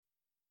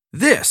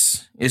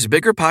This is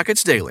Bigger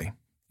Pockets Daily.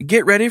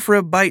 Get ready for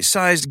a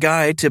bite-sized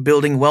guide to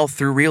building wealth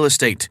through real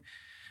estate.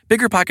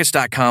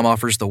 BiggerPockets.com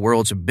offers the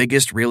world's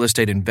biggest real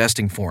estate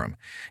investing forum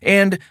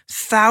and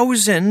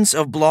thousands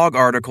of blog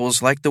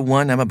articles like the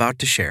one I'm about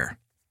to share.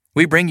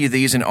 We bring you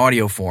these in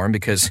audio form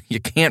because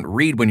you can't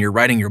read when you're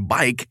riding your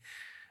bike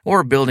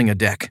or building a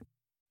deck.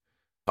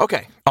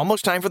 Okay,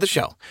 almost time for the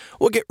show.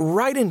 We'll get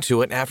right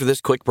into it after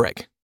this quick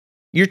break.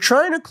 You're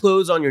trying to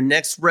close on your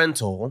next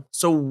rental,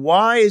 so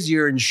why is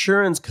your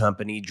insurance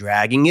company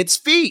dragging its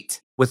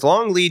feet? With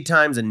long lead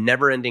times and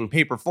never-ending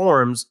paper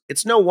forms,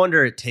 it's no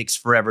wonder it takes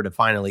forever to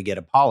finally get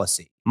a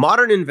policy.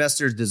 Modern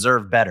investors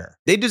deserve better.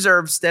 They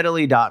deserve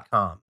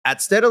Steadily.com.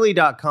 At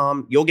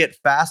Steadily.com, you'll get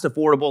fast,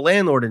 affordable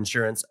landlord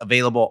insurance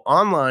available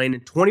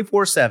online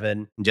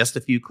 24/7 in just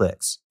a few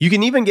clicks. You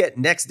can even get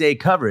next-day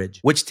coverage,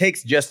 which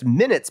takes just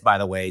minutes, by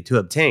the way, to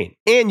obtain.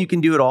 And you can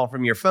do it all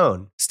from your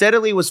phone.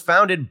 Steadily was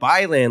founded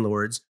by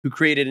landlords who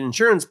created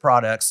insurance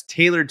products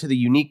tailored to the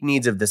unique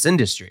needs of this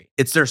industry.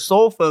 It's their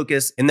sole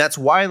focus, and that's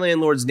why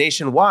landlords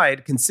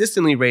nationwide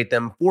consistently rate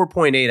them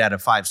 4.8 out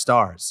of 5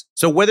 stars.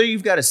 So whether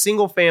you've got a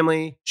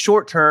single-family,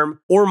 short-term,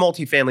 or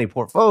multifamily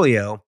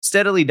portfolio,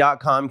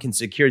 Steadily.com can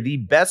secure the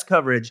best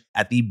coverage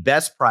at the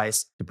best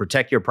price to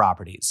protect your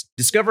properties.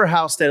 Discover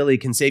how Steadily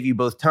can save you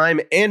both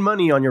time and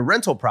money on your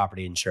rental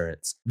property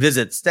insurance.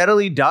 Visit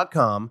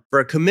Steadily.com for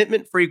a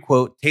commitment-free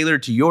quote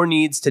tailored to your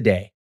needs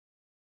today.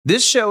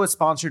 This show is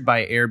sponsored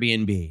by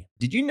Airbnb.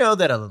 Did you know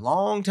that a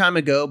long time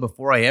ago,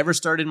 before I ever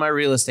started my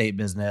real estate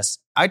business,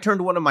 I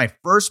turned one of my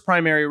first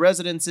primary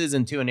residences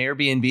into an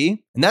Airbnb?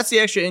 And that's the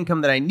extra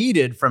income that I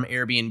needed from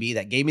Airbnb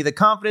that gave me the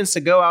confidence to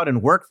go out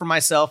and work for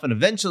myself and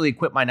eventually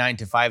quit my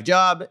 9-to-5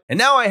 job. And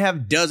now I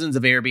have dozens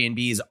of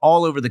Airbnbs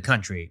all over the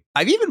country.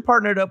 I've even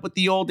partnered up with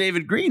the old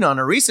David Green on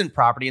a recent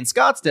property in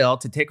Scottsdale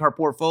to take our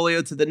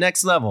portfolio to the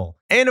next level.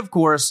 And of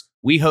course,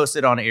 we host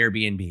it on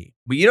Airbnb.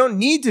 But you don't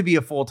need to be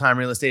a full-time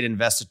real estate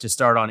investor to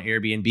start on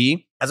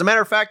Airbnb. As a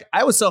matter of fact,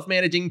 I was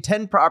self-managing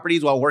 10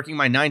 properties while working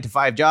my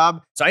 9-to-5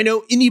 job, so I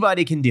know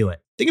anybody can do it.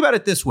 Think about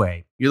it this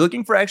way. You're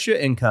looking for extra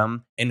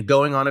income and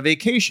going on a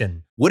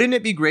vacation. Wouldn't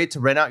it be great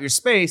to rent out your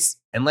space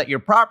and let your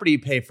property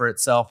pay for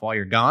itself while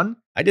you're gone?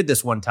 I did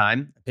this one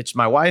time. I pitched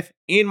my wife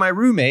and my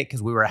roommate,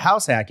 because we were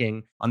house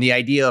hacking, on the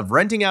idea of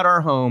renting out our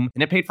home,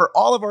 and it paid for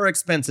all of our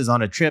expenses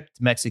on a trip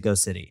to Mexico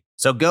City.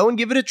 So go and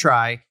give it a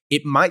try.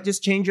 It might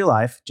just change your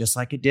life, just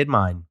like it did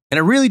mine. And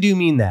I really do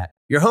mean that.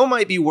 Your home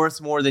might be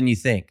worth more than you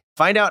think.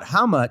 Find out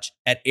how much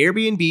at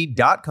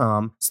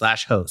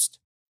airbnb.com/host.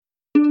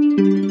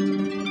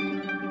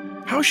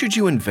 How should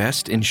you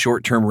invest in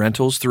short-term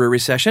rentals through a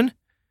recession?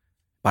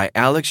 By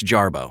Alex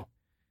Jarbo.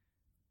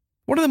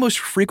 One of the most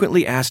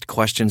frequently asked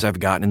questions I've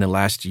gotten in the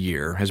last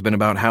year has been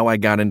about how I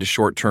got into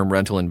short-term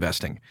rental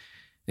investing.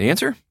 The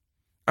answer?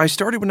 I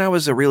started when I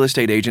was a real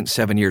estate agent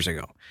 7 years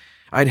ago.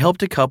 I'd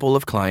helped a couple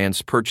of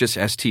clients purchase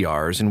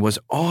STRs and was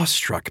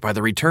awestruck by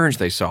the returns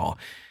they saw.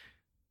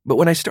 But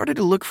when I started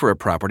to look for a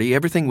property,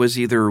 everything was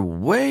either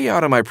way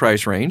out of my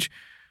price range,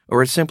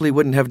 or it simply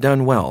wouldn't have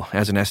done well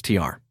as an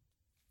STR.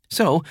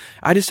 So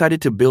I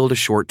decided to build a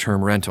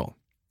short-term rental.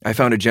 I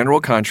found a general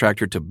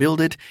contractor to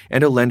build it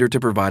and a lender to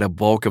provide a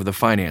bulk of the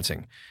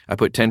financing. I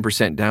put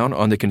 10% down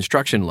on the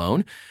construction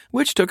loan,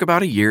 which took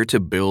about a year to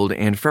build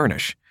and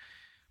furnish.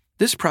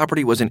 This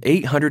property was an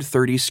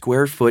 830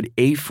 square foot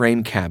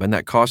A-frame cabin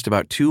that cost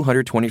about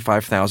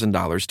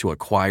 $225,000 to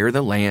acquire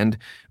the land,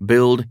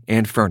 build,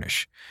 and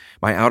furnish.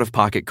 My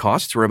out-of-pocket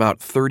costs were about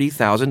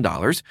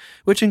 $30,000,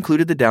 which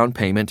included the down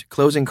payment,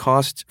 closing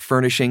costs,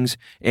 furnishings,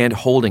 and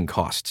holding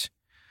costs.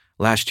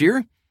 Last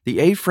year, the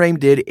A-frame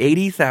did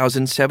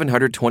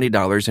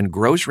 $80,720 in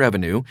gross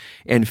revenue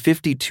and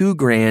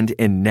 $52,000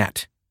 in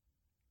net.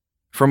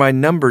 For my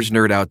numbers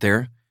nerd out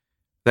there,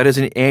 that is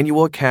an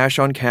annual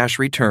cash-on-cash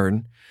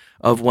return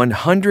of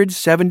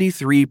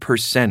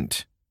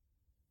 173%.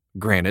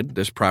 Granted,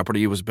 this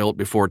property was built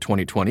before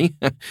 2020,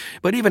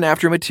 but even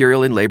after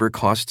material and labor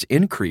costs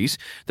increase,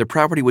 the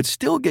property would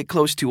still get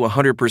close to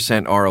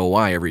 100%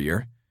 ROI every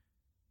year.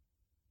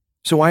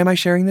 So why am I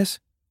sharing this?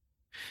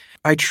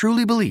 I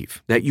truly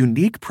believe that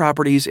unique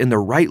properties in the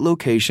right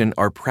location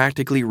are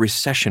practically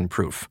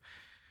recession-proof.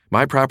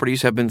 My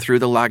properties have been through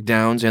the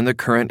lockdowns and the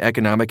current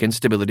economic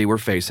instability we're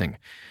facing,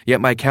 yet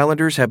my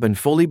calendars have been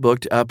fully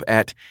booked up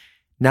at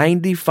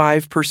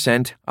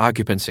 95%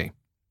 occupancy.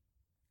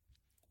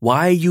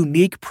 Why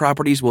unique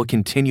properties will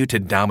continue to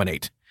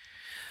dominate.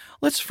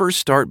 Let's first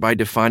start by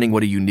defining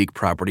what a unique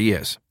property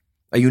is.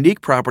 A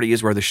unique property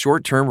is where the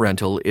short-term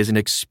rental is an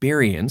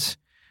experience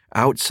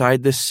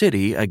outside the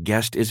city a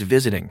guest is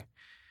visiting.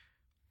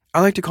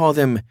 I like to call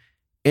them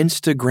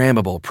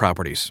Instagrammable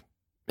properties.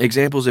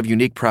 Examples of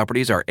unique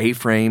properties are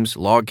A-frames,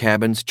 log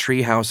cabins,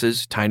 tree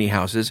houses, tiny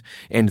houses,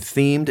 and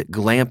themed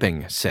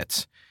glamping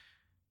sits.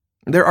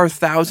 There are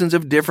thousands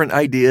of different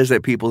ideas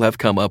that people have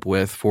come up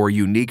with for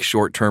unique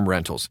short-term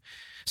rentals.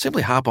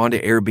 Simply hop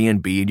onto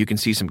Airbnb and you can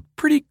see some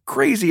pretty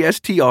crazy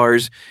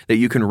STRs that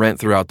you can rent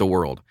throughout the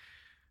world.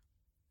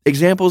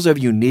 Examples of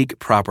unique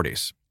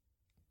properties.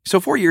 So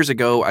 4 years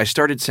ago, I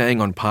started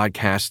saying on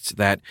podcasts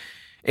that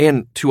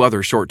and to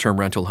other short-term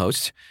rental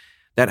hosts,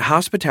 that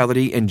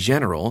hospitality in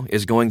general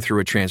is going through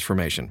a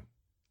transformation.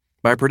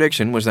 My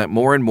prediction was that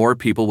more and more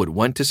people would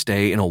want to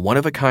stay in a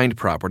one-of-a-kind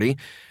property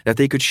that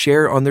they could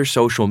share on their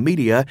social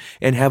media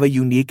and have a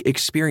unique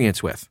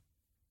experience with.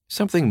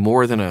 Something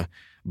more than a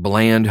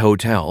bland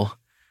hotel.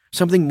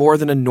 Something more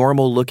than a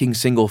normal-looking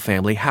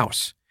single-family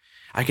house.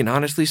 I can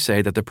honestly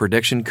say that the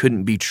prediction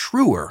couldn't be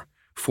truer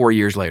 4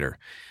 years later.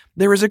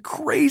 There is a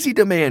crazy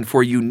demand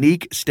for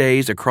unique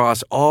stays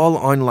across all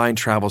online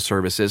travel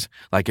services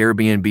like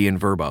Airbnb and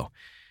Vrbo.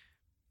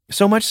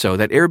 So much so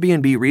that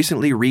Airbnb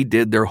recently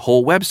redid their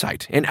whole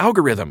website and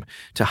algorithm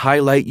to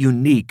highlight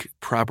unique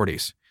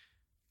properties.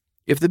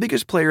 If the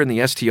biggest player in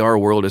the STR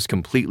world is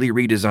completely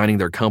redesigning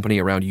their company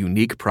around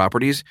unique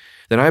properties,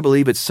 then I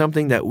believe it's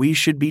something that we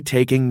should be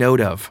taking note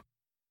of.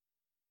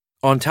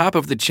 On top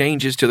of the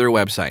changes to their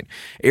website,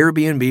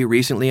 Airbnb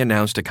recently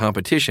announced a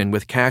competition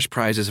with cash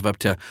prizes of up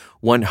to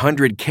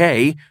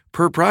 $100K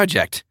per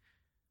project.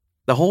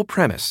 The whole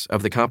premise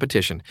of the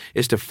competition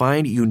is to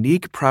find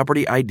unique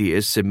property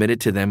ideas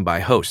submitted to them by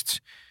hosts.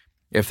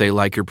 If they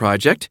like your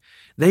project,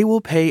 they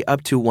will pay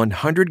up to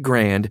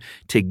 $100,000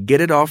 to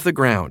get it off the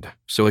ground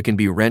so it can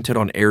be rented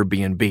on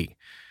Airbnb.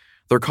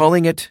 They're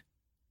calling it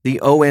the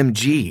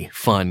OMG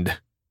Fund.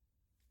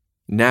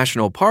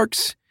 National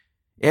parks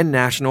and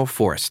national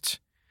forests.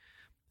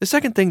 The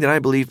second thing that I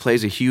believe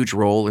plays a huge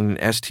role in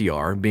an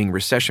STR being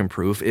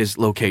recession-proof is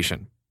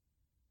location.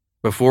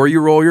 Before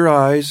you roll your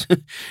eyes,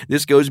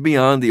 this goes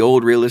beyond the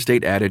old real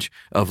estate adage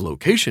of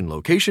location,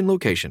 location,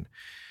 location.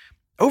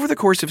 Over the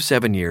course of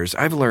 7 years,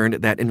 I've learned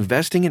that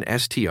investing in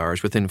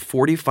STRs within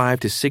 45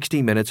 to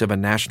 60 minutes of a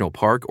national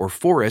park or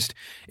forest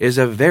is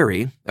a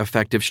very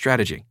effective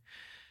strategy.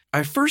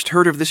 I first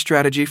heard of this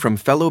strategy from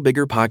fellow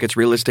Bigger Pockets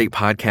real estate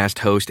podcast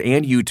host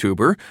and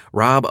YouTuber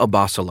Rob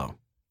Abasolo.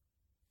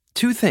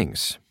 Two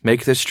things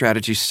make this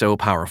strategy so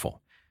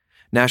powerful.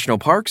 National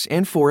parks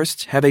and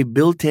forests have a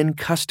built-in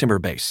customer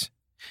base.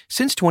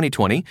 Since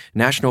 2020,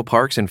 national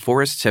parks and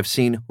forests have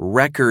seen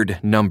record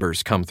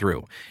numbers come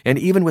through, and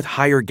even with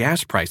higher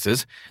gas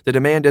prices, the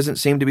demand doesn't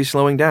seem to be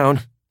slowing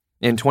down.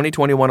 In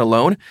 2021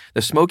 alone,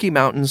 the Smoky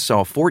Mountains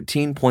saw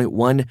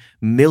 14.1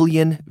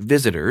 million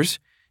visitors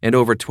and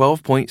over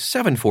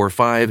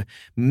 12.745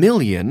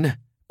 million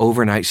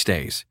overnight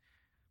stays.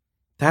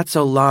 That's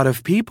a lot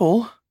of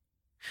people.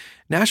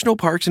 National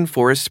parks and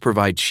forests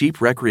provide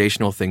cheap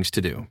recreational things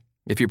to do.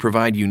 If you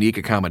provide unique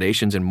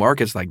accommodations in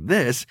markets like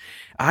this,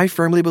 I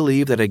firmly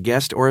believe that a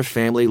guest or a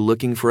family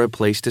looking for a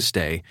place to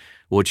stay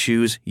will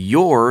choose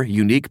your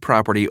unique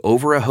property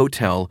over a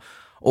hotel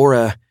or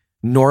a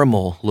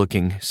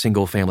normal-looking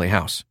single-family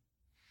house.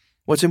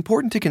 What's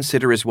important to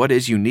consider is what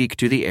is unique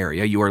to the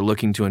area you are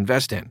looking to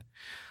invest in.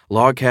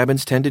 Log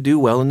cabins tend to do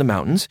well in the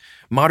mountains.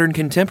 Modern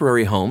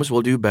contemporary homes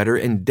will do better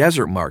in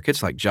desert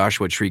markets like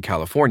Joshua Tree,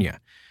 California.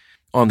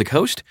 On the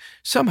coast,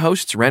 some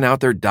hosts rent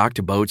out their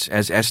docked boats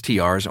as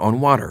STRs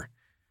on water.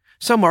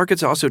 Some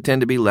markets also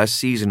tend to be less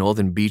seasonal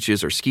than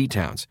beaches or ski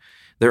towns.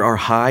 There are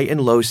high and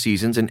low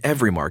seasons in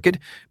every market,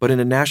 but in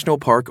a national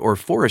park or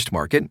forest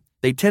market,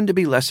 they tend to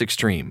be less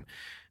extreme,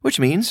 which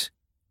means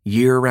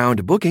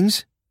year-round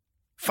bookings.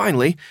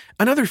 Finally,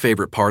 another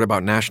favorite part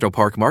about national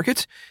park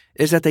markets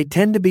is that they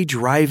tend to be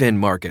drive-in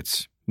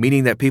markets,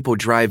 meaning that people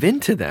drive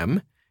into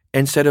them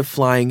instead of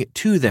flying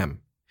to them.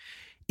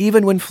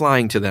 Even when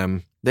flying to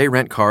them, they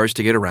rent cars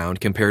to get around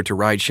compared to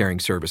ride-sharing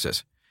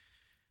services.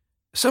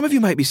 Some of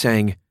you might be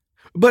saying,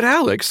 "But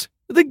Alex,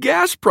 the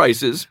gas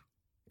prices."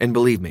 And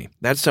believe me,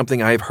 that's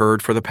something I've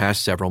heard for the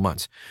past several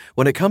months.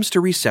 When it comes to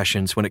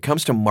recessions, when it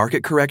comes to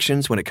market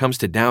corrections, when it comes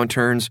to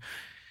downturns,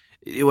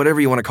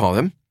 whatever you want to call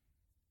them,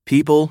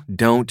 people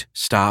don't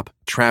stop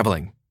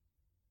traveling.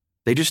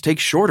 They just take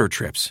shorter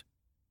trips.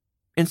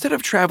 Instead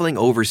of traveling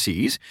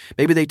overseas,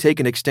 maybe they take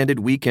an extended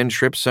weekend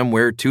trip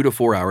somewhere 2 to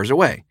 4 hours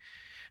away.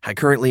 I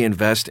currently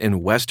invest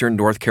in Western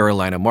North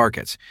Carolina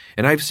markets,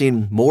 and I've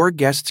seen more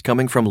guests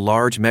coming from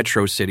large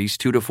metro cities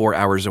 2 to 4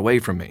 hours away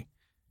from me.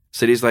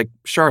 Cities like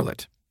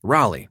Charlotte,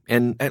 Raleigh,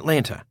 and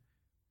Atlanta.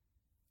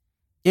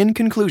 In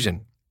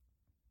conclusion,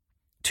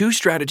 2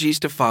 strategies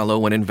to follow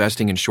when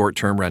investing in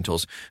short-term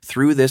rentals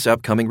through this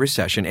upcoming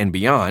recession and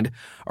beyond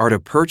are to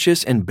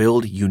purchase and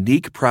build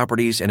unique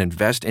properties and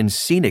invest in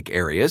scenic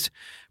areas,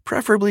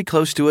 preferably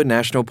close to a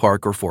national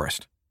park or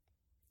forest.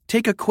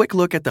 Take a quick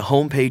look at the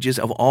homepages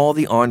of all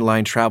the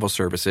online travel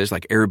services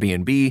like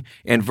Airbnb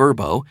and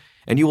Vrbo,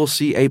 and you will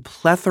see a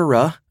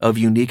plethora of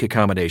unique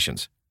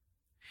accommodations.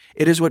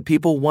 It is what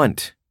people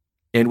want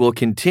and will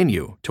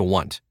continue to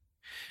want.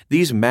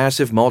 These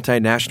massive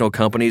multinational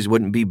companies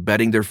wouldn't be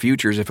betting their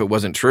futures if it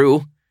wasn't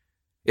true.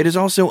 It is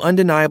also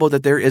undeniable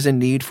that there is a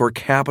need for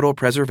capital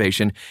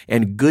preservation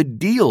and good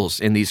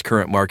deals in these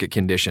current market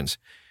conditions.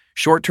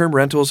 Short-term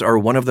rentals are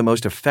one of the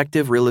most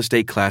effective real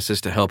estate classes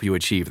to help you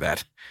achieve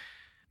that.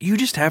 You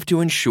just have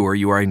to ensure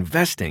you are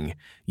investing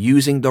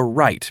using the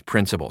right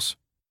principles.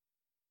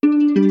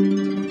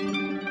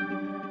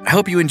 I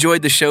hope you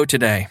enjoyed the show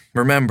today.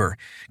 Remember,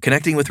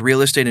 connecting with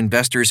real estate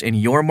investors in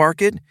your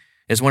market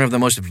is one of the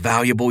most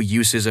valuable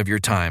uses of your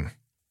time.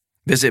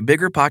 Visit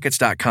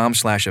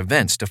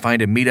biggerpockets.com/events to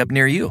find a meetup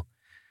near you.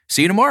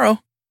 See you tomorrow.